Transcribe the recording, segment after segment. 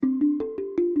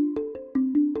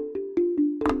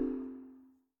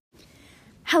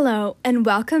Hello, and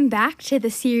welcome back to the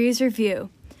series review.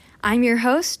 I'm your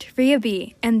host, Rhea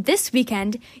B., and this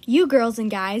weekend, you girls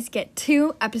and guys get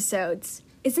 2 episodes.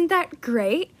 Isn't that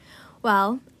great?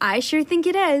 Well, I sure think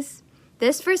it is.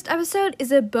 This first episode is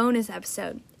a bonus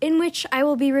episode, in which I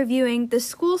will be reviewing The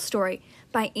School Story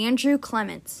by Andrew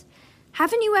Clements.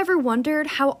 Haven't you ever wondered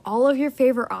how all of your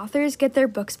favorite authors get their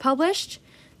books published?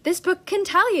 This book can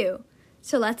tell you.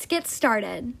 So let's get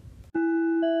started.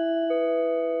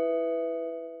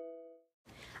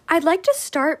 I'd like to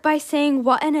start by saying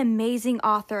what an amazing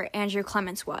author Andrew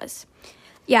Clements was.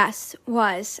 Yes,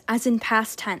 was, as in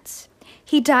past tense.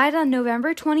 He died on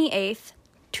November 28th,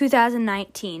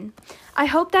 2019. I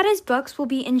hope that his books will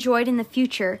be enjoyed in the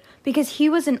future because he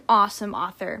was an awesome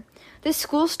author. The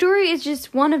School Story is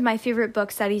just one of my favorite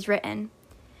books that he's written.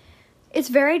 It's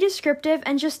very descriptive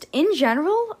and just in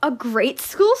general, a great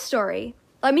school story.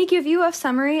 Let me give you a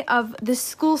summary of The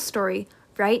School Story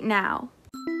right now.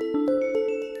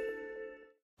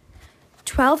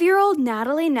 12-year-old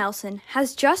Natalie Nelson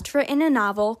has just written a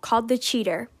novel called The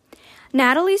Cheater.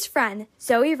 Natalie's friend,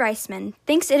 Zoe Reisman,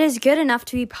 thinks it is good enough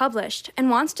to be published and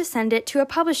wants to send it to a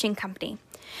publishing company.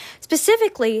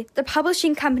 Specifically, the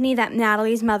publishing company that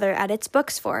Natalie's mother edits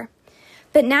books for.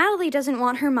 But Natalie doesn't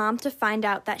want her mom to find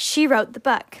out that she wrote the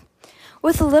book.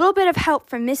 With a little bit of help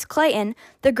from Miss Clayton,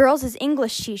 the girls'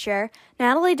 English teacher,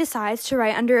 Natalie decides to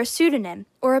write under a pseudonym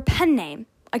or a pen name,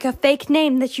 like a fake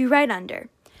name that you write under,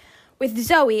 with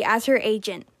Zoe as her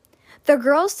agent. The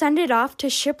girls send it off to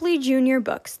Shipley Jr.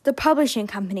 Books, the publishing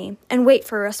company, and wait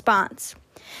for a response.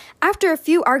 After a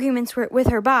few arguments with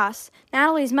her boss,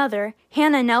 Natalie's mother,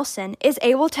 Hannah Nelson, is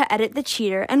able to edit The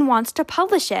Cheater and wants to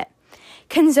publish it.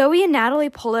 Can Zoe and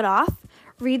Natalie pull it off?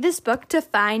 Read this book to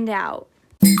find out.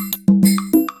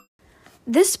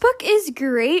 This book is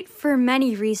great for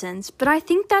many reasons, but I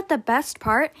think that the best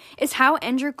part is how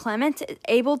Andrew Clements is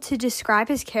able to describe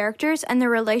his characters and the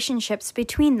relationships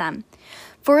between them.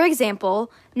 For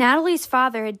example, Natalie's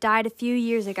father had died a few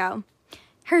years ago.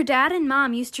 Her dad and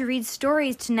mom used to read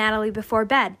stories to Natalie before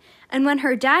bed, and when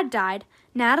her dad died,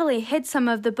 Natalie hid some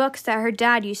of the books that her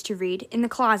dad used to read in the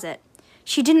closet.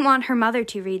 She didn't want her mother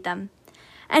to read them.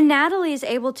 And Natalie is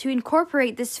able to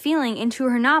incorporate this feeling into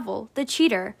her novel, The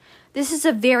Cheater. This is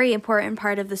a very important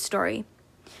part of the story.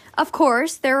 Of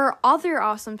course, there are other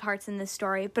awesome parts in this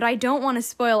story, but I don't want to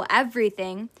spoil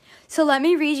everything. So let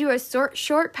me read you a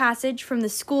short passage from The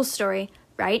School Story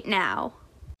right now.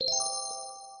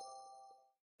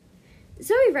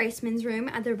 Zoe Reisman's room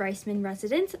at the Reisman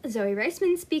residence. Zoe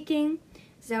Reisman speaking.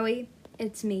 Zoe,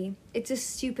 it's me. It's a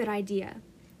stupid idea.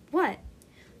 What?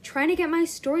 Trying to get my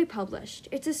story published.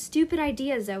 It's a stupid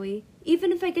idea, Zoe.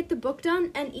 Even if I get the book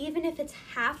done, and even if it's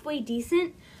halfway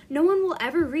decent, no one will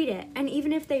ever read it. And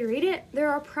even if they read it, there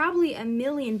are probably a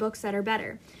million books that are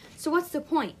better. So what's the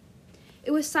point? It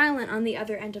was silent on the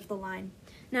other end of the line.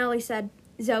 Natalie said,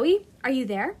 Zoe, are you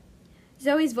there?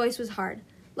 Zoe's voice was hard.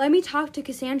 Let me talk to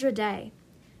Cassandra Day.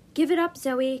 Give it up,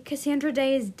 Zoe. Cassandra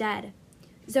Day is dead.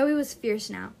 Zoe was fierce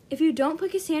now. If you don't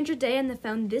put Cassandra Day on the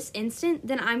phone this instant,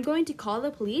 then I'm going to call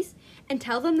the police and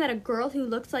tell them that a girl who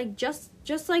looks like just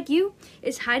like you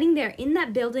is hiding there in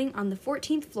that building on the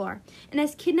 14th floor and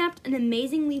has kidnapped an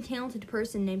amazingly talented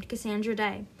person named Cassandra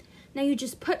Day. Now you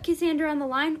just put Cassandra on the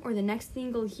line or the next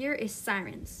thing you'll hear is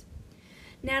sirens.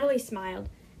 Natalie smiled.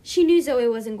 She knew Zoe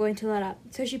wasn't going to let up,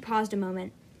 so she paused a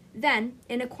moment. Then,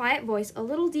 in a quiet voice a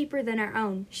little deeper than her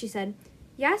own, she said,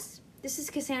 Yes, this is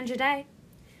Cassandra Day.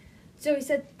 Zoe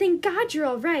said, Thank God you're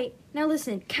all right. Now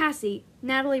listen, Cassie.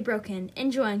 Natalie broke in,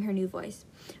 enjoying her new voice.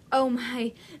 Oh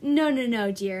my,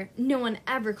 no, dear. No one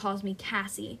ever calls me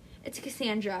Cassie. It's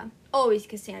Cassandra. Always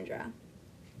Cassandra.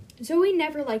 Zoe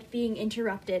never liked being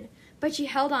interrupted, but she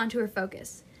held on to her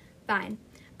focus. Fine.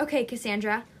 Okay,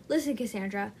 Cassandra. Listen,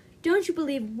 Cassandra. Don't you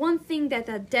believe one thing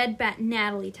that dead bat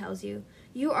Natalie tells you.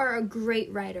 You are a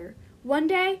great writer. One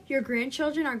day, your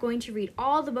grandchildren are going to read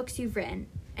all the books you've written.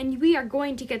 And we are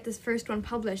going to get this first one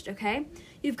published, okay?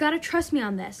 You've got to trust me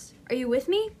on this. Are you with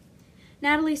me?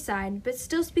 Natalie sighed, but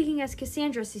still speaking as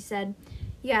Cassandra, she said,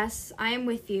 Yes, I am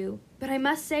with you, but I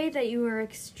must say that you are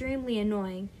extremely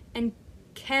annoying and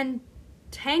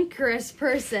cantankerous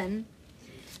person.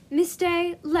 Miss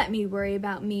Day, let me worry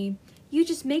about me. You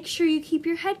just make sure you keep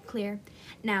your head clear.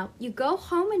 Now, you go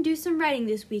home and do some writing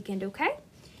this weekend, okay?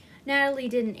 Natalie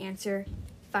didn't answer.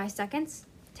 5 seconds?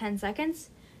 10 seconds?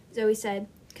 Zoe said,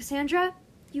 Cassandra,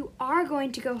 you are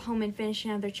going to go home and finish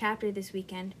another chapter this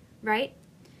weekend, right?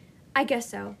 I guess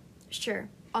so. Sure,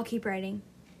 I'll keep writing.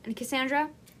 And Cassandra?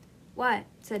 What?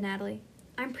 Said Natalie.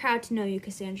 I'm proud to know you,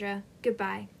 Cassandra.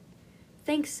 Goodbye.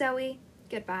 Thanks, Zoe.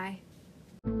 Goodbye.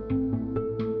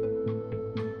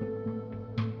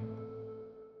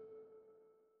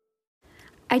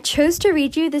 I chose to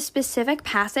read you this specific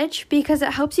passage because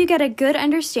it helps you get a good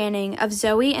understanding of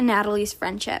Zoe and Natalie's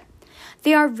friendship.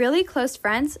 They are really close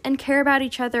friends and care about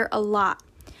each other a lot.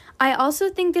 I also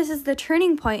think this is the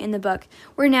turning point in the book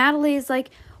where Natalie is like,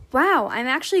 wow, I'm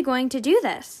actually going to do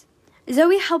this.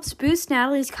 Zoe helps boost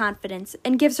Natalie's confidence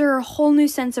and gives her a whole new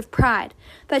sense of pride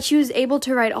that she was able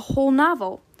to write a whole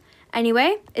novel.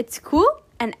 Anyway, it's cool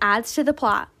and adds to the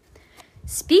plot.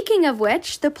 Speaking of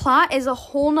which, the plot is a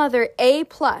whole nother A+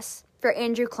 for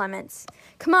Andrew Clements.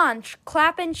 Come on,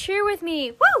 clap and cheer with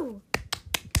me. Woo!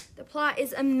 The plot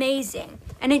is amazing,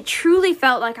 and it truly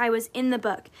felt like I was in the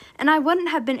book, and I wouldn't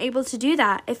have been able to do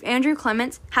that if Andrew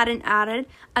Clements hadn't added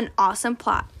an awesome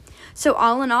plot. So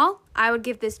all in all, I would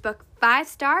give this book 5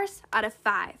 stars out of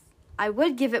 5. I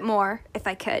would give it more if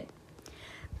I could,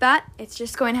 but it's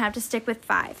just going to have to stick with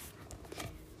 5.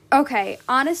 Okay,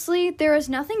 honestly, there is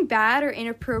nothing bad or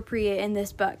inappropriate in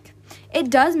this book. It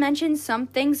does mention some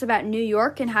things about New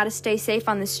York and how to stay safe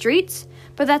on the streets,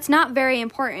 but that's not very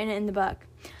important in the book.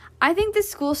 I think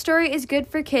this school story is good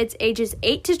for kids ages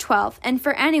 8 to 12 and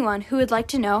for anyone who would like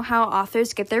to know how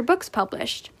authors get their books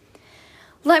published.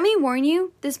 Let me warn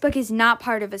you, this book is not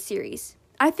part of a series.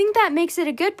 I think that makes it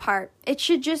a good part. It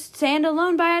should just stand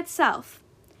alone by itself.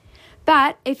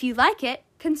 But if you like it,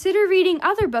 consider reading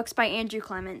other books by Andrew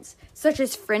Clements, such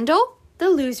as Frindle,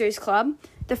 The Losers Club,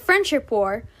 The Friendship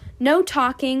War, No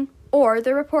Talking, or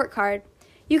The Report Card.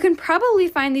 You can probably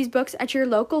find these books at your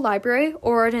local library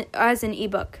or as an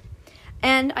ebook.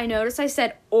 And I notice I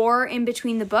said "or" in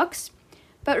between the books,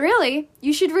 but really,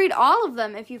 you should read all of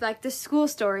them if you like this school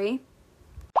story.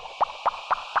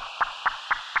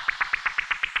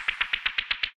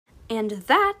 And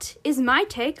that is my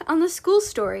take on the school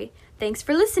story. Thanks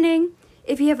for listening.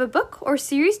 If you have a book or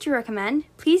series to recommend,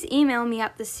 please email me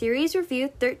at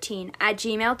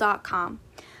theseriesreview13@gmail.com.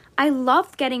 I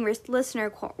loved getting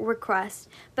listener requests,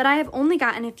 but I have only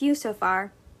gotten a few so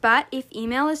far. But if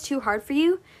email is too hard for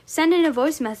you, send in a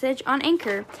voice message on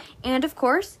Anchor. And of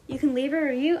course, you can leave a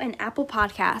review in Apple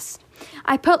Podcasts.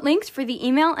 I put links for the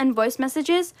email and voice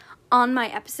messages on my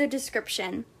episode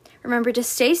description. Remember to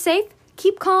stay safe,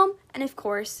 keep calm, and of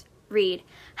course, read.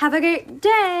 Have a great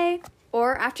day!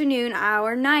 Or afternoon,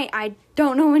 or night. I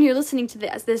don't know when you're listening to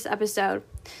this episode.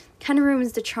 Kind of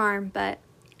ruins the charm, but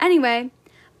anyway,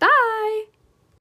 bye!